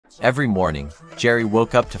Every morning, Jerry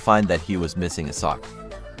woke up to find that he was missing a sock.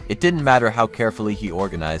 It didn't matter how carefully he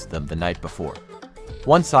organized them the night before.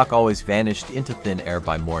 One sock always vanished into thin air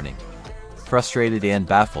by morning. Frustrated and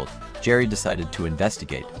baffled, Jerry decided to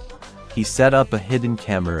investigate. He set up a hidden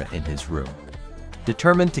camera in his room,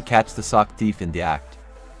 determined to catch the sock thief in the act.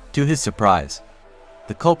 To his surprise,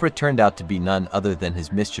 the culprit turned out to be none other than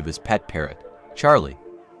his mischievous pet parrot, Charlie.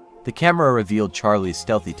 The camera revealed Charlie's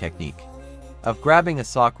stealthy technique of grabbing a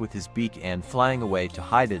sock with his beak and flying away to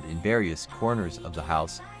hide it in various corners of the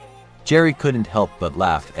house. Jerry couldn't help but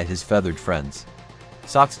laugh at his feathered friends'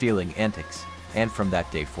 sock-stealing antics, and from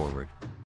that day forward,